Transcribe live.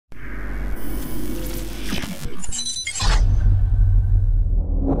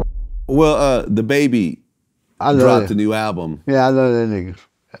Well, DaBaby dropped a new album. Yeah, I love that nigga.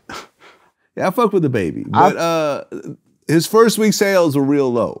 Yeah, I fuck with DaBaby. But his first week sales were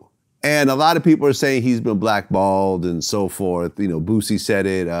real low. And a lot of people are saying he's been blackballed and so forth. You know, Boosie said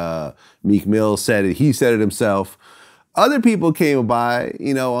it, Meek Mill said it, he said it himself. Other people came by,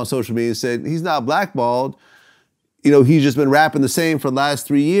 you know, on social media and said, he's not blackballed. You know, he's just been rapping the same for the last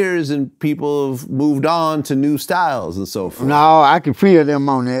 3 years and people have moved on to new styles and so forth. No, I can feel them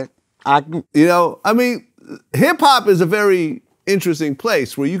on that. You know, I mean, hip hop is a very interesting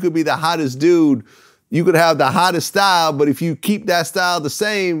place where you could be the hottest dude, you could have the hottest style, but if you keep that style the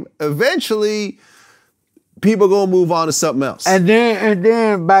same, eventually people gonna move on to something else. And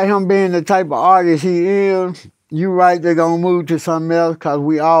then by him being the type of artist he is, you right, they're gonna move to something else because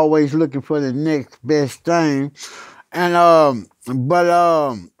we always looking for the next best thing. And that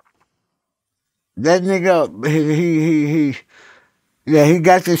nigga, he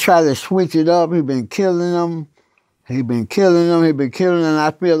got to try to switch it up. He been killing them. And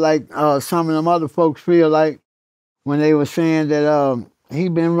I feel like some of them other folks feel like when they were saying that he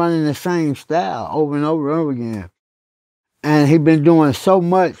been running the same style over and over and over again. And he been doing so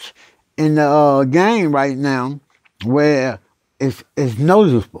much in the game right now where it's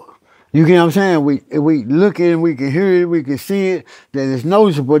noticeable. You get what I'm saying? We look at it, we can hear it, we can see it, that it's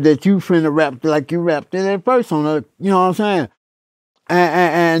noticeable that you finna rap like you rapped it at first on the, you know what I'm saying?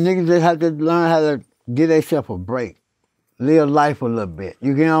 And niggas just have to learn how to give themselves a break. Live life a little bit.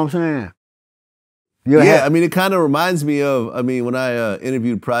 You get what I'm saying? I mean, it kind of reminds me of, I mean, when I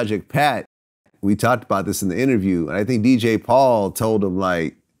interviewed Project Pat, we talked about this in the interview, and I think DJ Paul told him,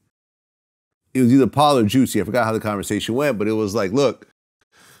 like, it was either Paul or Juicy, I forgot how the conversation went, but it was like, look,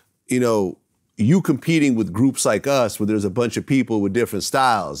 you know, you competing with groups like us where there's a bunch of people with different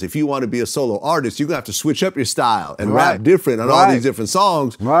styles. If you want to be a solo artist, you're going to have to switch up your style and rap different on all these different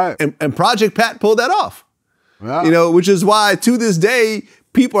songs. Right. And Project Pat pulled that off. Yeah. You know, which is why to this day,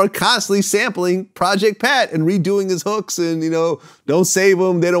 people are constantly sampling Project Pat and redoing his hooks and, you know, Don't Save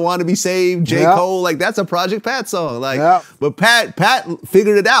Them, They Don't Want to Be Saved, J. Cole, like that's a Project Pat song. Like, but Pat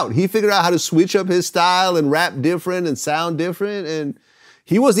figured it out. He figured out how to switch up his style and rap different and sound different. And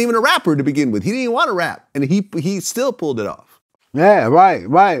he wasn't even a rapper to begin with. He didn't even want to rap. And he still pulled it off. Yeah, right.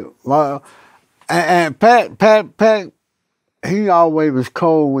 Well, and Pat, he always was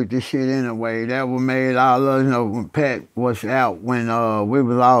cold with this shit anyway. That what made all of us know when Pat was out when we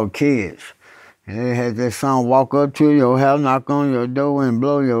was all kids. And they had that song, Walk Up to Your House, Knock on Your Door and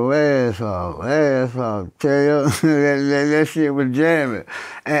Blow Your ass off. Tell you, that shit was jamming.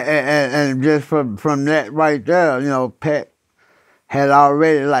 And just from that right there, you know, Pat had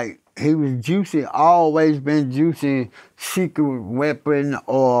already, like, he was Juicy, always been Juicy, secret weapon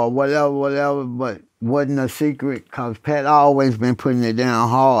or whatever, but wasn't a secret because Pat always been putting it down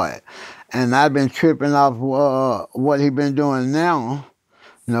hard. And I've been tripping off what he been doing now,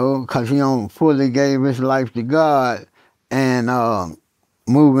 you know, because he don't fully gave his life to God and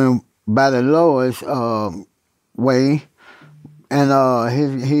moving by the Lord's way.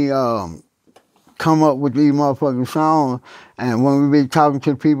 And he come up with these motherfucking songs. And when we be talking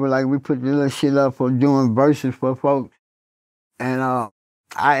to people, like we put the little shit up for doing verses for folks. And I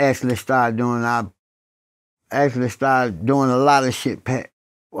actually started doing a lot of shit Pat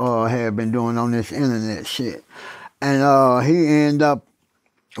had been doing on this internet shit. And he ended up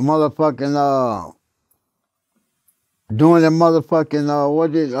motherfucking doing the motherfucking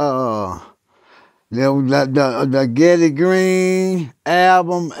the Getty Green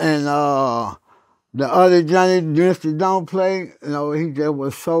album and the other Johnny Mr. Don't Play, you know, he just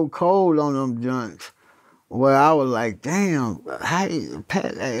was so cold on them joints. Where I was like, damn,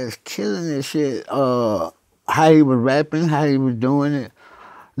 Pat is killing this shit. How he was rapping, how he was doing it.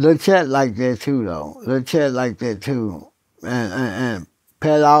 Lil Chat like that too, though. Lil Chat like that too. And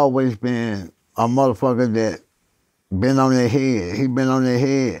Pat always been a motherfucker that been on their head. He been on their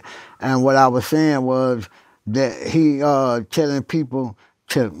head. And what I was saying was that he telling people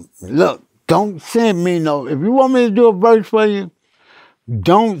to, look, don't send me if you want me to do a verse for you,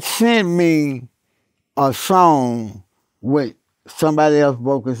 don't send me a song with somebody else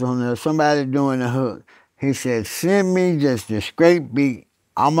vocals on there, somebody doing the hook. He said, send me just the straight beat.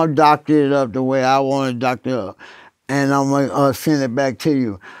 I'm going to doctor it up the way I want to doctor it up, and I'm going to send it back to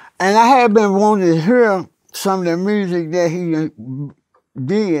you. And I had been wanting to hear some of the music that he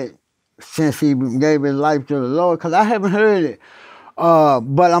did since he gave his life to the Lord, because I haven't heard it.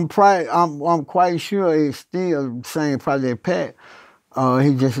 But I'm quite sure he's still saying Project Pat.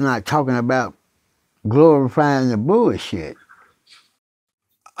 He's just not talking about glorifying the bullshit.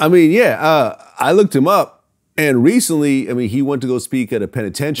 I mean, yeah, I looked him up. And recently, I mean, he went to go speak at a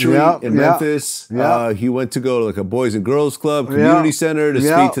penitentiary in Memphis. He went to go to like a Boys and Girls Club, community center to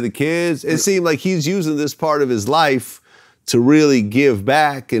speak to the kids. It seemed like he's using this part of his life to really give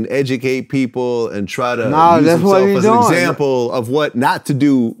back and educate people and try to use himself as an example of what not to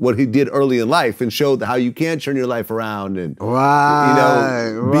do, what he did early in life, and show how you can turn your life around and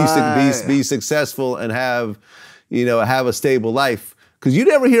be successful and have a stable life. Because you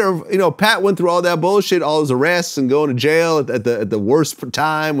never hear of, Pat went through all that bullshit, all his arrests and going to jail at the worst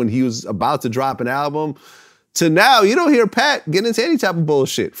time when he was about to drop an album. To now, you don't hear Pat getting into any type of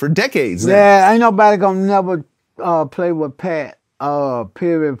bullshit for decades now. Yeah, ain't nobody gonna never play with Pat,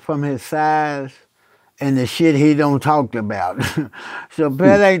 period, from his size and the shit he don't talk about. So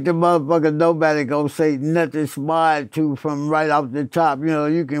Pat ain't the motherfucker nobody gonna say nothing smart to from right off the top.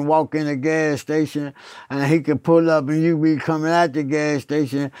 You can walk in a gas station and he can pull up and you be coming out the gas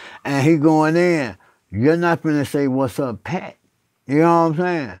station and he going in. You're not gonna say, "What's up, Pat?" You know what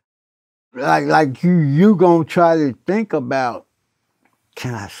I'm saying? Like you gonna try to think about,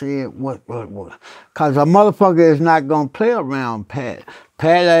 can I say it? What? Because a motherfucker is not going to play around Pat.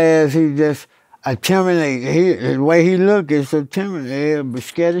 Pat ass, he just intimidated. The way he look is intimidating. He'll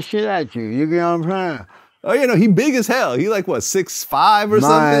scare the shit out you. You get what I'm saying? Oh, he big as hell. He like, what, 6'5" or something?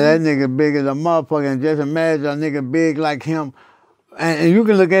 That nigga big as a motherfucker. And just imagine a nigga big like him. And you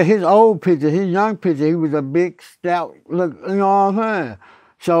can look at his old picture, his young picture. He was a big, stout, look, you know what I'm saying?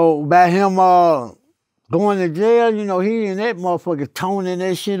 So by him, going to jail, he and that motherfucker toning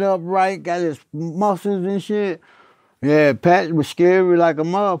that shit up right, got his muscles and shit. Yeah, Pat was scary like a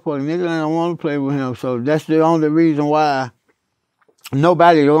motherfucker. Nigga don't want to play with him. So that's the only reason why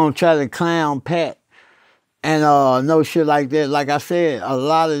nobody gonna try to clown Pat and no shit like that. Like I said, a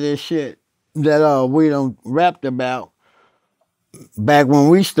lot of this shit that we done rapped about, back when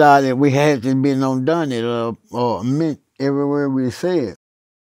we started, we had to be done it or meant everywhere we said.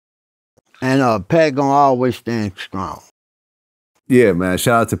 And Pat gonna always stand strong. Yeah, man.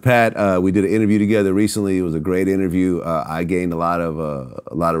 Shout out to Pat. We did an interview together recently. It was a great interview. I gained a lot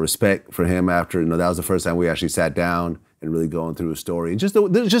of respect for him after. That was the first time we actually sat down and really going through his story. And just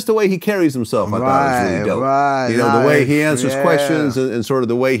the way he carries himself, I thought was really dope. Right. The way he answers questions and sort of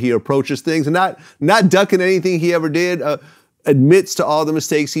the way he approaches things, and not ducking anything he ever did. Admits to all the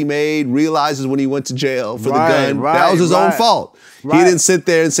mistakes he made, realizes when he went to jail for the gun, that was his own fault. He didn't sit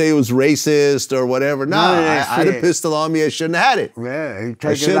there and say it was racist or whatever. Nah, I had a pistol on me, I shouldn't have had it. Yeah,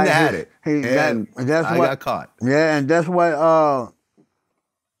 I shouldn't have had it. And I got caught. Yeah, and that's what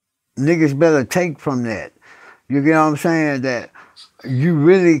niggas better take from that. You get what I'm saying? That you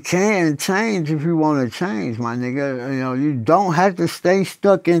really can change if you want to change, my nigga. You don't have to stay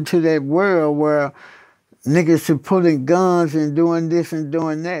stuck into that world where niggas are putting guns and doing this and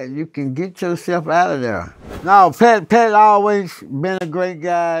doing that. You can get yourself out of there. No, Pat always been a great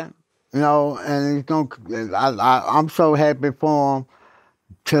guy, and he's I'm so happy for him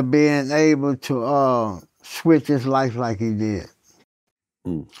to being able to switch his life like he did.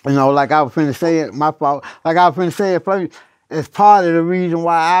 Like I was finna say it, my fault. Like I was finna say it first. It's part of the reason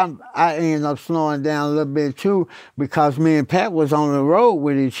why I ended up slowing down a little bit too, because me and Pat was on the road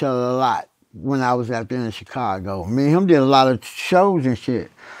with each other a lot when I was out there in Chicago. Me and him did a lot of shows and shit.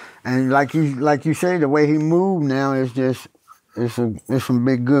 And like you say, the way he moved now is just, it's some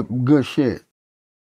big good shit.